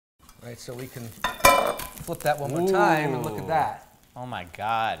Right, so we can flip that one more time and look at that. Oh my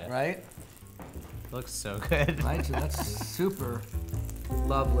God. Right? Looks so good. Right, so that's super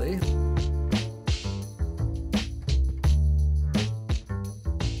lovely.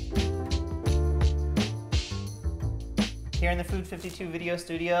 Here in the Food 52 video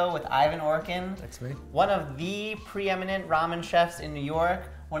studio with Ivan Orkin. That's me. One of the preeminent ramen chefs in New York.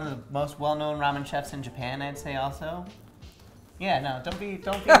 One of the most well-known ramen chefs in Japan, I'd say also. Yeah, no, don't be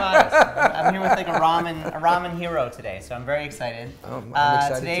modest. I'm here with like a ramen hero today, so I'm very excited. I'm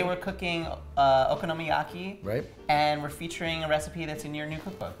excited today too. We're cooking okonomiyaki. Right. And we're featuring a recipe that's in your new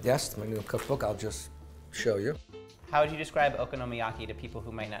cookbook. Yes, my new cookbook. I'll just show you. How would you describe okonomiyaki to people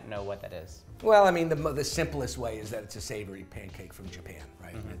who might not know what that is? Well, I mean, the simplest way is that it's a savory pancake from Japan,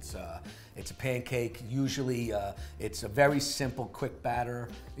 right? It's a pancake. Usually, it's a very simple, quick batter,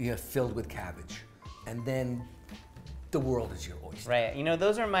 filled with cabbage, and then the world is your oyster. Right. You know,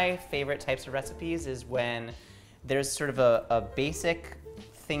 those are my favorite types of recipes. Is when there's sort of a basic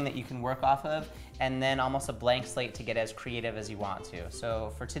thing that you can work off of, and then almost a blank slate to get as creative as you want to.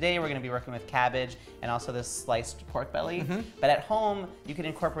 So for today, we're gonna be working with cabbage and also this sliced pork belly. But at home, you can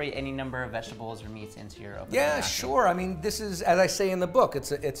incorporate any number of vegetables or meats into your okonomiyaki. Yeah, sure. I mean, this is, as I say in the book,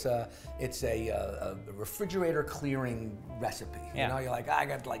 it's a refrigerator clearing recipe. Yeah. You know, you're like, I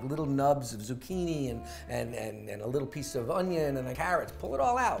got like little nubs of zucchini and a little piece of onion and a carrot. Pull it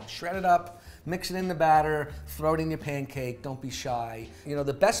all out, shred it up, mix it in the batter, throw it in your pancake. Don't be shy. You know,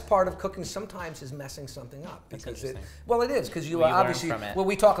 the best part of cooking sometimes is messing something up, because it is, because you obviously, well,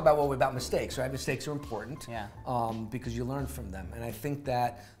 we talk about mistakes, right? Mistakes are important, yeah. Because you learn from them. And I think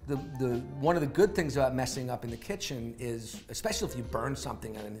that one of the good things about messing up in the kitchen is, especially if you burn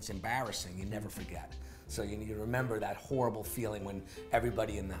something and it's embarrassing, you never forget. So you need to remember that horrible feeling when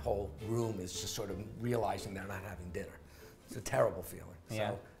everybody in the whole room is just sort of realizing they're not having dinner. It's a terrible feeling.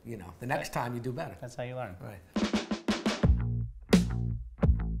 Yeah. So, you know, the next time you do better. That's how you learn. Right.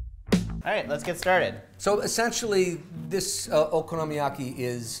 All right, let's get started. So essentially, this okonomiyaki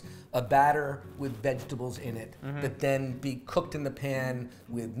is a batter with vegetables in it that then be cooked in the pan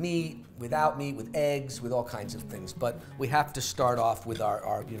with meat, without meat, with eggs, with all kinds of things. But we have to start off with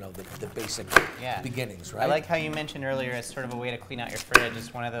our the basic beginnings, right? I like how you mentioned earlier it's sort of a way to clean out your fridge.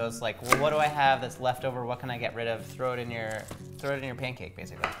 It's one of those like, well, what do I have that's left over? What can I get rid of? Throw it in your pancake,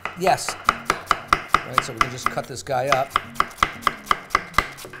 basically. Yes. Right. So we can just cut this guy up.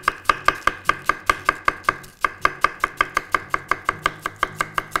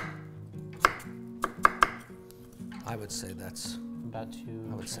 I would say that's about two.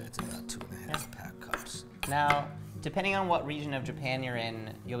 I would say it's about 2.5 pack cups. Now, depending on what region of Japan you're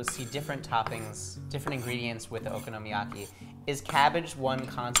in, you'll see different toppings, different ingredients with the okonomiyaki. Is cabbage one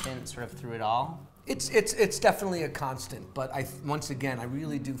constant sort of through it all? It's definitely a constant, but once again, I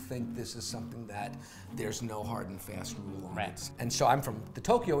really do think this is something that there's no hard and fast rule on. Right. And so I'm from the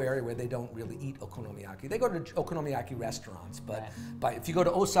Tokyo area where they don't really eat okonomiyaki. They go to okonomiyaki restaurants, but if you go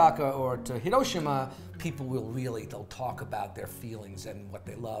to Osaka or to Hiroshima, people they'll talk about their feelings and what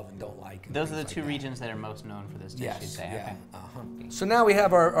they love and don't like. And those are the two regions that are most known for this dish, you'd say. Yeah. Okay. So now we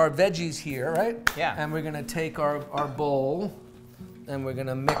have our veggies here, right? Yeah. And we're gonna take our bowl and we're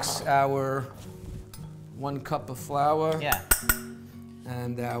gonna mix our 1 cup of flour. Yeah.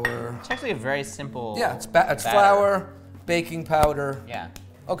 And our... It's actually a very simple it's flour, baking powder. Yeah.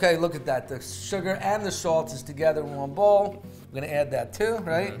 Okay, look at that. The sugar and the salt is together in one bowl. We're gonna add that too,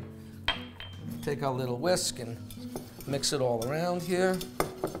 right? Take our little whisk and mix it all around here,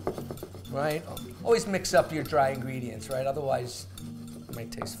 right? Always mix up your dry ingredients, right? Otherwise, it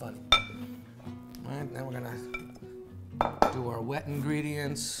might taste funny. All right, now we're gonna do our wet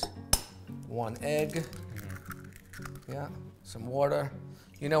ingredients. 1 egg. Yeah, some water.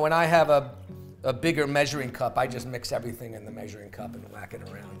 You know, when I have a bigger measuring cup, I just mix everything in the measuring cup and whack it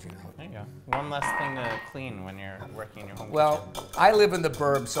around, you know. There you go. One less thing to clean when you're working in your home kitchen. I live in the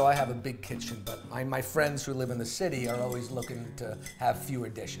burbs, so I have a big kitchen, but my friends who live in the city are always looking to have fewer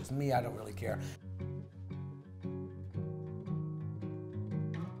dishes. Me, I don't really care.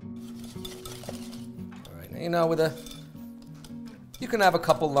 All right, now, you know, you can have a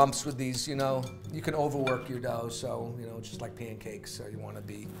couple lumps with these, you know. You can overwork your dough, so, you know, it's just like pancakes, so you want to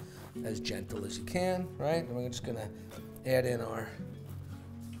be as gentle as you can, right? And we're just going to add in our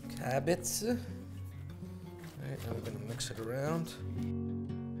cabbage. Right, and we're going to mix it around.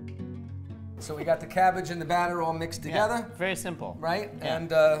 So we got the cabbage and the batter all mixed together. Yeah, very simple. Right? Yeah.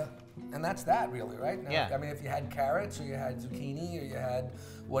 And and that's that really, right? Now, Yeah. I mean, if you had carrots or you had zucchini or you had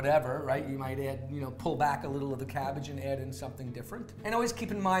whatever, right? You might add, pull back a little of the cabbage and add in something different. And always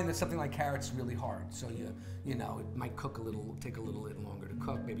keep in mind that something like carrots is really hard, so it might cook a little, take a little bit longer to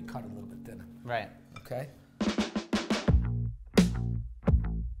cook. Maybe cut a little bit thinner. Right. Okay.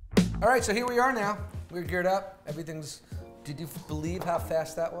 All right, so here we are now. We're geared up. Everything's. Did you believe how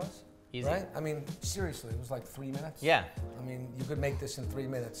fast that was? Easy. Right? I mean, seriously, it was like 3 minutes. Yeah. I mean, you could make this in 3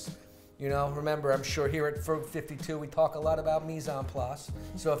 minutes. Remember, I'm sure here at Fruit 52, we talk a lot about mise en place.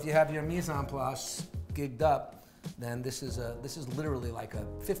 So if you have your mise en place gigged up, then this is literally like a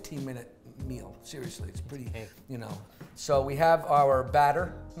 15-minute meal. Seriously, it's pretty, So we have our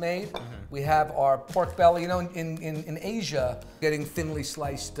batter made. Mm-hmm. We have our pork belly. In Asia, getting thinly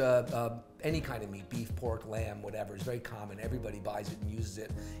sliced any kind of meat, beef, pork, lamb, whatever, is very common. Everybody buys it and uses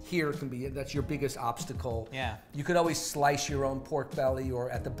it. Here it can be, that's your biggest obstacle. Yeah. You could always slice your own pork belly, or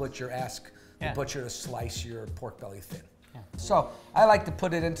at the butcher, ask the butcher to slice your pork belly thin. Yeah. So I like to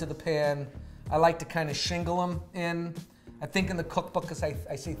put it into the pan. I like to kind of shingle them in. I think in the cookbook,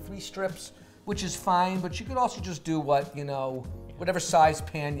 I say 3 strips, which is fine, but you could also just do whatever size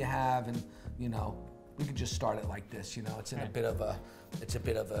pan you have, and you could just start it like this. It's in a bit of a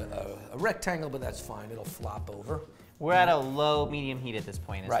rectangle, but that's fine. It'll flop over. We're at a low, medium heat at this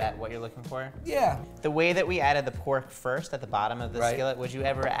point. Is that what you're looking for? Yeah. The way that we added the pork first at the bottom of the skillet, would you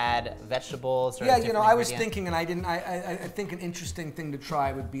ever add vegetables or different I was thinking, and I didn't. I think an interesting thing to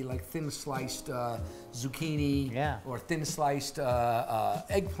try would be like thin sliced zucchini, or thin sliced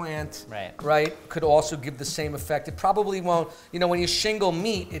eggplant. Right. Could also give the same effect. It probably won't. When you shingle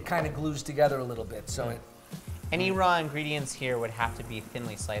meat, it kind of glues together a little bit. So any raw ingredients here would have to be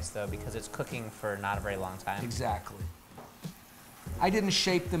thinly sliced, though, because it's cooking for not a very long time. Exactly. I didn't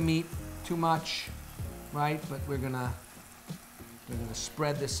shape the meat too much, right? But we're gonna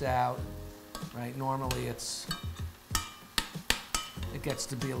spread this out, right? Normally it gets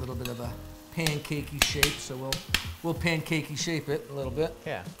to be a little bit of a pancakey shape, so we'll pancakey shape it a little bit.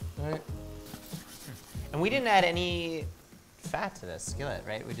 Yeah. All right. And we didn't add any fat to this skillet,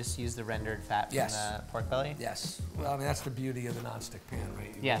 right? We just use the rendered fat from the pork belly? Yes. Well, I mean, that's the beauty of the nonstick pan,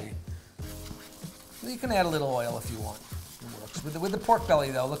 right? You can add a little oil if you want. It works. With the pork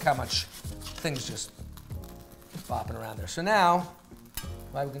belly, though, look how much things just bopping around there. So now,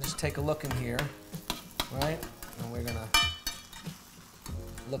 we can just take a look in here, right? And we're going to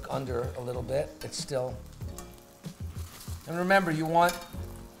look under a little bit. It's still... And remember,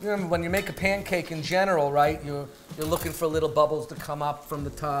 when you make a pancake in general, right, you're looking for little bubbles to come up from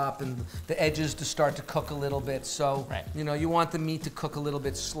the top and the edges to start to cook a little bit. So, you want the meat to cook a little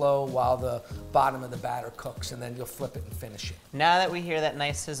bit slow while the bottom of the batter cooks, and then you'll flip it and finish it. Now that we hear that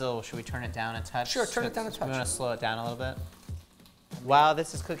nice sizzle, should we turn it down a touch? Sure, turn it down a touch. You want to slow it down a little bit? While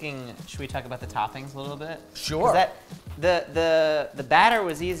this is cooking, should we talk about the toppings a little bit? Sure. The batter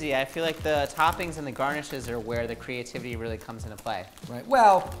was easy. I feel like the toppings and the garnishes are where the creativity really comes into play. Right.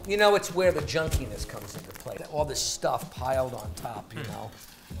 Well, it's where the junkiness comes into play. All this stuff piled on top,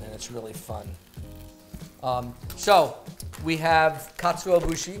 and it's really fun. So we have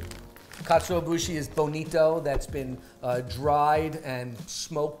katsuobushi. Katsuobushi is bonito that's been dried and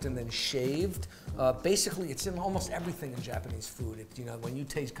smoked and then shaved. Basically, it's in almost everything in Japanese food. When you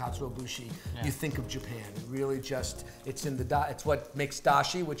taste katsuobushi, you think of Japan. Really, it's what makes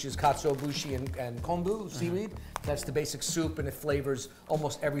dashi, which is katsuobushi and kombu, seaweed. That's the basic soup, and it flavors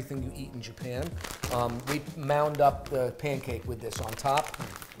almost everything you eat in Japan. We mound up the pancake with this on top,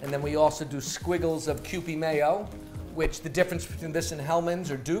 and then we also do squiggles of Kewpie mayo, which the difference between this and Hellmann's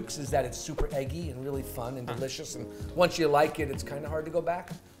or Duke's is that it's super eggy and really fun and delicious. And once you like it, it's kind of hard to go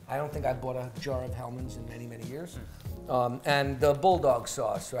back. I don't think I've bought a jar of Hellmann's in many, many years. And the bulldog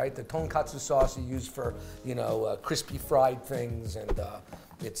sauce, right? The tonkatsu sauce you use for, crispy fried things, and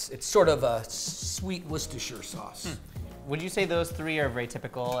it's sort of a sweet Worcestershire sauce. Would you say those 3 are very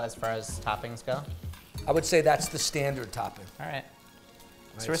typical as far as toppings go? I would say that's the standard topping. All right.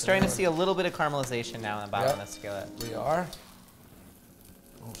 So we're starting to see a little bit of caramelization now on the bottom of the skillet. We are.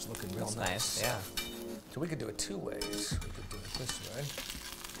 Oh, it's looking real nice. Yeah. So we could do it 2 ways. We could do it this way.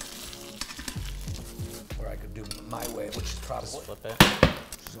 Or I could do my way, which is probably... Flip it.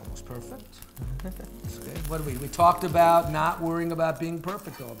 Which is almost perfect. Okay. What we talked about not worrying about being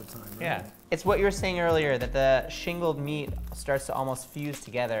perfect all the time, right? Yeah. It's what you were saying earlier, that the shingled meat starts to almost fuse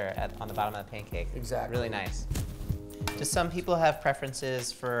together on the bottom of the pancake. Exactly. Really nice. Do some people have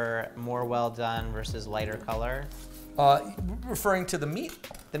preferences for more well done versus lighter color? Referring to the meat?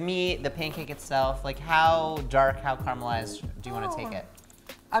 The meat, the pancake itself, like how dark, how caramelized do you want to take it?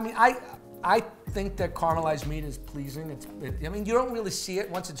 I mean, I think that caramelized meat is pleasing. I mean, you don't really see it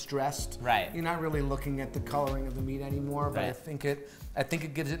once it's dressed. Right. You're not really looking at the coloring of the meat anymore, but Right. I think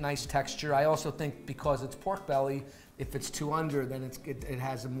it gives it nice texture. I also think because it's pork belly, if it's too under, then it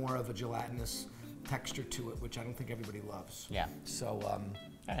has more of a gelatinous texture to it, which I don't think everybody loves. Yeah. So, all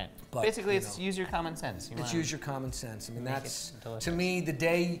right. but, basically, it's use your common sense. It's use your common sense. I mean, that's, delicious. to me, the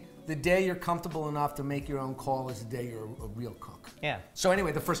day you're comfortable enough to make your own call is the day you're a real cook. Yeah. So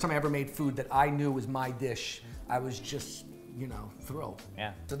anyway, the first time I ever made food that I knew was my dish, I was just, thrilled.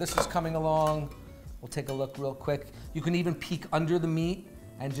 Yeah. So this is coming along. We'll take a look real quick. You can even peek under the meat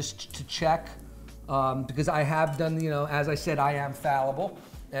and just to check, because I have done, as I said, I am fallible.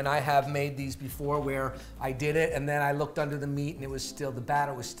 And I have made these before where I did it and then I looked under the meat and the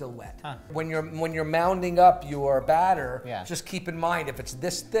batter was still wet. Huh. When you're mounding up your batter, yeah. just keep in mind if it's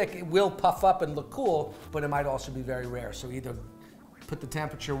this thick, it will puff up and look cool, but it might also be very rare. So either put the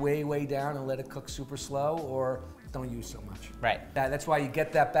temperature way, way down and let it cook super slow, or don't use so much. Right. That's why you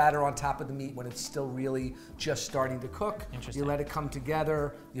get that batter on top of the meat when it's still really just starting to cook. Interesting. You let it come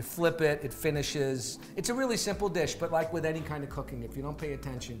together, you flip it, it finishes. It's a really simple dish, but like with any kind of cooking, if you don't pay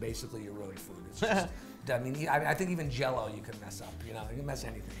attention, basically you ruin food. It's just, I think even Jell-O you can mess up, you can mess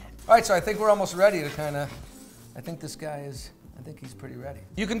anything up. All right, so I think we're almost ready to I think this guy I think he's pretty ready.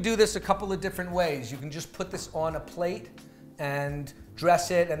 You can do this a couple of different ways. You can just put this on a plate and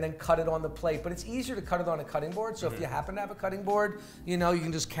dress it and then cut it on the plate. But it's easier to cut it on a cutting board. So if you happen to have a cutting board, you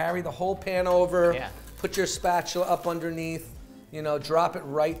can just carry the whole pan over, put your spatula up underneath, drop it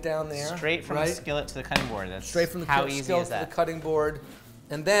right down there. Straight from the skillet to the cutting board. That's straight from the skillet to the cutting board.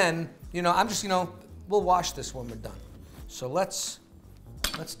 And then, I'm just, we'll wash this when we're done. So let's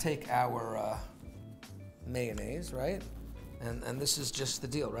take our mayonnaise, right? And this is just the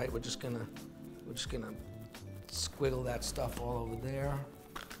deal, right? We're just gonna squiggle that stuff all over there.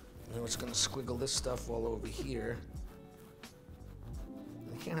 And then we're just gonna squiggle this stuff all over here.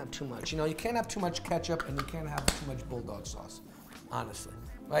 You can't have too much. You can't have too much ketchup and you can't have too much bulldog sauce, honestly.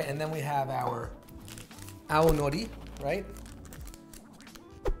 Right, and then we have our aonori, right?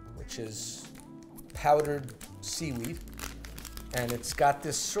 Which is powdered seaweed. And it's got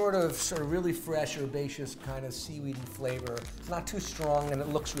this sort of really fresh, herbaceous kind of seaweedy flavor. It's not too strong and it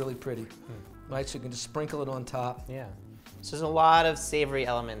looks really pretty. Right, so you can just sprinkle it on top. Yeah. So there's a lot of savory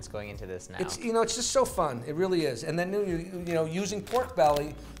elements going into this now. It's it's just so fun. It really is. And then using pork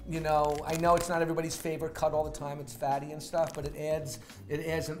belly, I know it's not everybody's favorite cut all the time. It's fatty and stuff, but it adds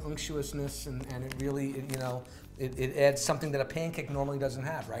an unctuousness and it really it adds something that a pancake normally doesn't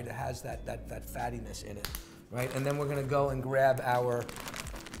have. Right, it has that fattiness in it. Right, and then we're gonna go and grab our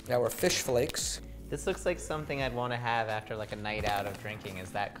fish flakes. This looks like something I'd want to have after like a night out of drinking. Is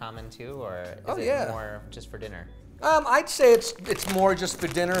that common too, or is it more just for dinner? I'd say it's more just for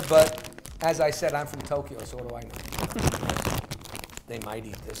dinner, but as I said, I'm from Tokyo, so what do I know? They might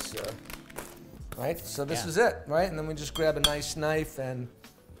eat this, right? So this is it, right? And then we just grab a nice knife and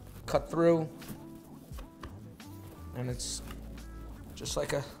cut through, and it's just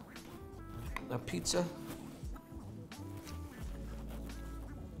like a pizza.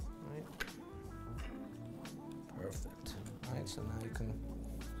 Perfect. All right, so now you can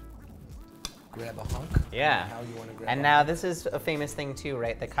grab a hunk. Yeah. How you want to grab and now this is a famous thing too,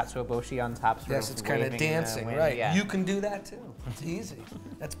 right? The katsuobushi on top. Yes, it's kind of dancing, right? Yeah. You can do that too. It's easy.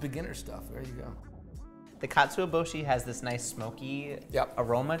 That's beginner stuff. There you go. The katsuobushi has this nice smoky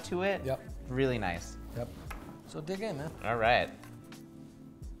aroma to it. Yep. Really nice. Yep. So dig in, man. All right.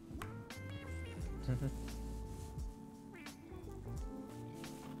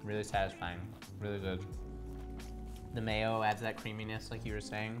 Really satisfying. Really good. The mayo adds that creaminess, like you were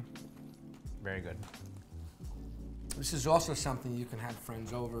saying. Very good. This is also something you can have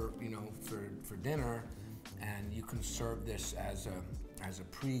friends over, for dinner, and you can serve this as a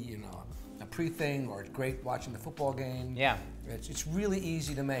pre thing, or it's great watching the football game. Yeah. It's really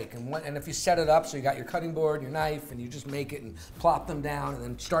easy to make, and if you set it up, so you got your cutting board, your knife, and you just make it and plop them down, and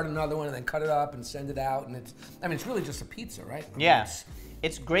then start another one, and then cut it up and send it out, and it's really just a pizza, right?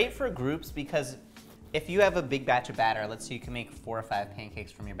 It's great for groups because if you have a big batch of batter, let's say you can make 4 or 5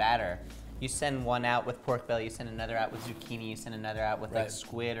 pancakes from your batter, you send one out with pork belly, you send another out with zucchini, you send another out with like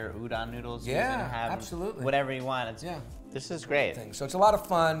squid or udon noodles. Yeah, you can have absolutely. Whatever you want. This is great. So it's a lot of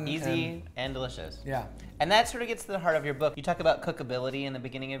fun. Easy and delicious. Yeah. And that sort of gets to the heart of your book. You talk about cookability in the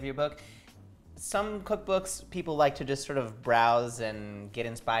beginning of your book. Some cookbooks, people like to just sort of browse and get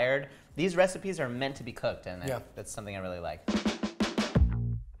inspired. These recipes are meant to be cooked, and that's something I really like.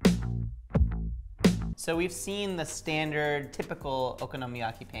 So we've seen the standard, typical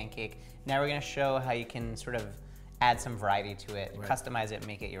okonomiyaki pancake. Now we're going to show how you can sort of add some variety to it, customize it,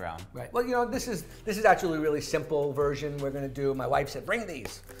 make it your own. Right. Well, you know, this is actually a really simple version we're going to do. My wife said, bring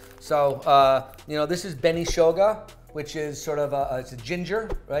these. So, you know, this is beni shoga, which is sort of it's a ginger,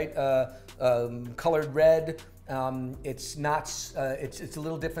 right? Colored red. It's not. It's a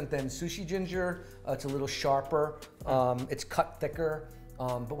little different than sushi ginger. It's a little sharper. It's cut thicker.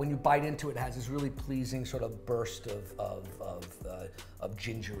 But when you bite into it, it has this really pleasing sort of burst of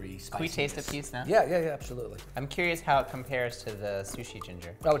gingery spiciness. Can we taste a piece now? Yeah, absolutely. I'm curious how it compares to the sushi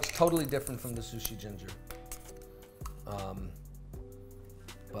ginger. Oh, it's totally different from the sushi ginger.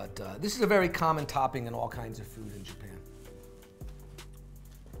 But this is a very common topping in all kinds of food in Japan.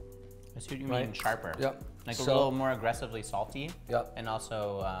 I see what you mean, sharper. Yep. Like a little more aggressively salty. Yep. And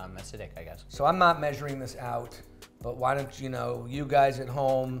also acidic, I guess. So I'm not measuring this out, but why don't you guys at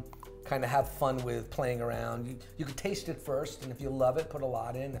home kind of have fun with playing around. You can taste it first, and if you love it, put a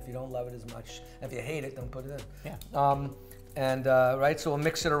lot in. If you don't love it as much, if you hate it, don't put it in. Yeah. Right, so we'll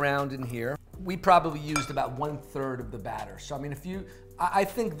mix it around in here. We probably used about 1/3 of the batter. So I mean, I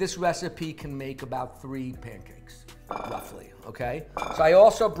think this recipe can make about 3 pancakes, roughly, okay? So I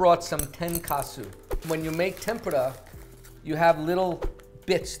also brought some tenkatsu. When you make tempura, you have little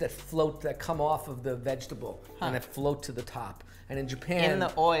bits that float, that come off of the vegetable, and that float to the top. And in Japan, in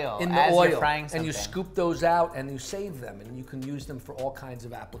the oil, you're frying something. and you scoop those out and you save them, and you can use them for all kinds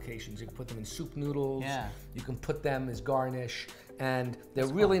of applications. You can put them in soup noodles. Yeah. You can put them as garnish, and they're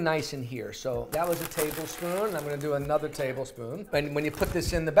really nice in here. So that was a tablespoon. I'm going to do another tablespoon. And when you put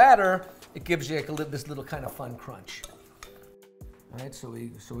this in the batter, it gives you like this little kind of fun crunch. All right, so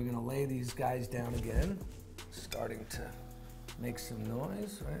we're going to lay these guys down again, starting to make some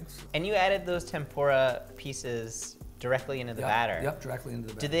noise, right? So, and you added those tempura pieces directly into the batter. Yep, directly into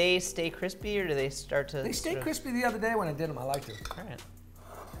the batter. Do they stay crispy, or do they start to? They stayed crispy the other day when I did them. I liked it. All right.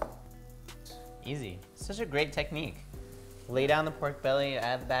 Easy. Such a great technique. Lay down the pork belly,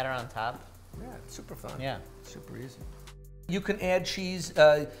 add the batter on top. Yeah, it's super fun. Yeah. Super easy. You can add cheese,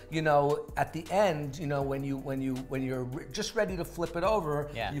 you know, at the end, you know, when you're just ready to flip it over,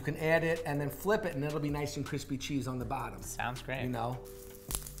 you can add it and then flip it, and it'll be nice and crispy cheese on the bottom. Sounds great. You know.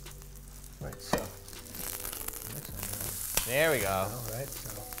 Right. So. There we go. All right.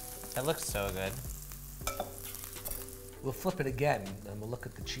 So. That looks so good. We'll flip it again, and we'll look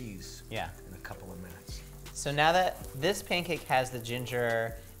at the cheese. Yeah. In a couple of minutes. So now that this pancake has the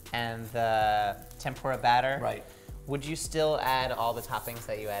ginger and the tempura batter, right? Would you still add all the toppings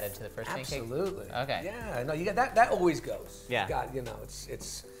that you added to the first pancake? Absolutely. Okay. Yeah, no, you got that. That always goes. Yeah. You know,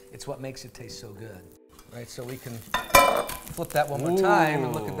 it's what makes it taste so good, right? So we can flip that one more time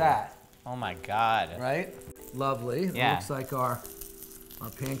and look at that. Oh my God. Right? Lovely. Yeah. It looks like our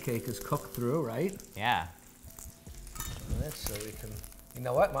pancake is cooked through, right? Yeah. All right, so we can. You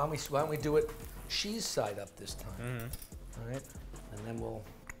know what? Why don't we do it cheese side up this time? Mm-hmm. All right, and then we'll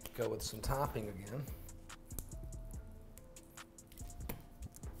go with some topping again.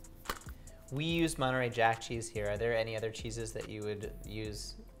 We use Monterey Jack cheese here. Are there any other cheeses that you would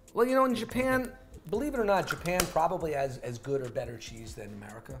use? Well, you know, in Japan, believe it or not, Japan probably has as good or better cheese than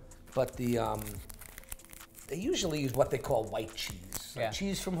America. But they usually use what they call white cheese. Like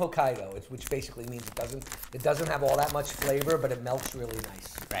cheese from Hokkaido, which basically means it doesn't have all that much flavor, but it melts really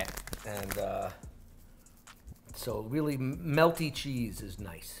nice. Right. And so really melty cheese is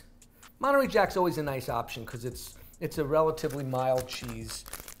nice. Monterey Jack's always a nice option because it's a relatively mild cheese.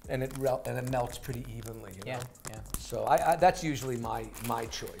 And it melts pretty evenly, you know? Yeah. So that's usually my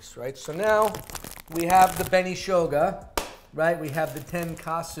choice, right? So now we have the beni shoga, right? We have the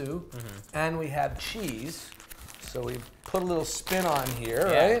tenkatsu, and we have cheese. So we put a little spin on here,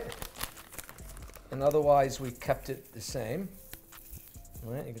 right? And otherwise we kept it the same.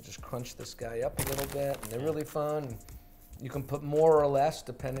 All right, you can just crunch this guy up a little bit, and they're really fun. You can put more or less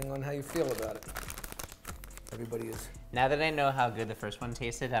depending on how you feel about it. Everybody is. Now that I know how good the first one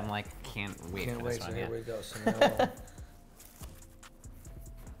tasted, I'm like, can't wait for this one. So here we go. So now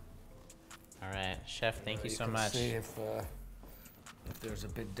all right, Chef, thank you so much. See if there's a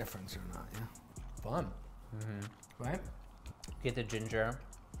big difference or not. Yeah, fun. Right? Get the ginger.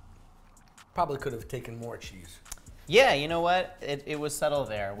 Probably could have taken more cheese. Yeah, you know what? It was subtle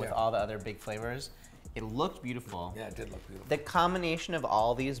there with all the other big flavors. It looked beautiful. Yeah, it did look beautiful. The combination of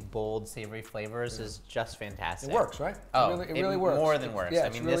all these bold, savory flavors is just fantastic. It works, right? Oh, it really works. More than works. Yeah, I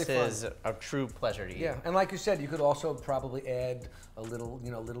mean, really this is a true pleasure to eat. Yeah, and like you said, you could also probably add a little,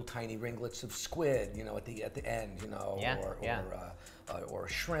 little tiny ringlets of squid, at the end, or or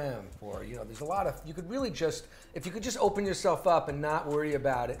shrimp, or there's a lot of, you could really just, if you could just open yourself up and not worry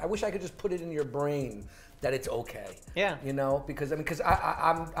about it. I wish I could just put it in your brain that it's okay. Yeah. Because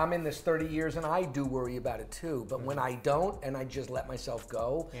I'm in this 30 years and I do worry about it too. But when I don't and I just let myself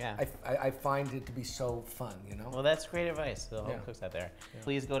go, yeah. I find it to be so fun. Well, that's great advice to the home cooks out there. Yeah.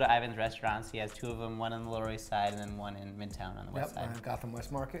 Please go to Ivan's restaurants. He has 2 of them, one on the Lower East Side and then one in Midtown on the West Side. Gotham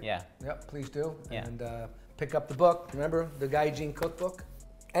West Market. Yeah. Yep. Please do. Yeah. And pick up the book. Remember the Guy Gene cookbook,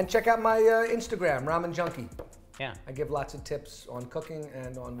 and check out my Instagram, Ramen Junkie. Yeah. I give lots of tips on cooking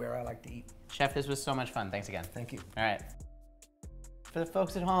and on where I like to eat. Chef, this was so much fun. Thanks again. Thank you. All right. For the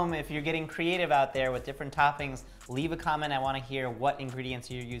folks at home, if you're getting creative out there with different toppings, leave a comment. I want to hear what ingredients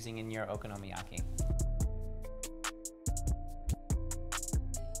you're using in your okonomiyaki.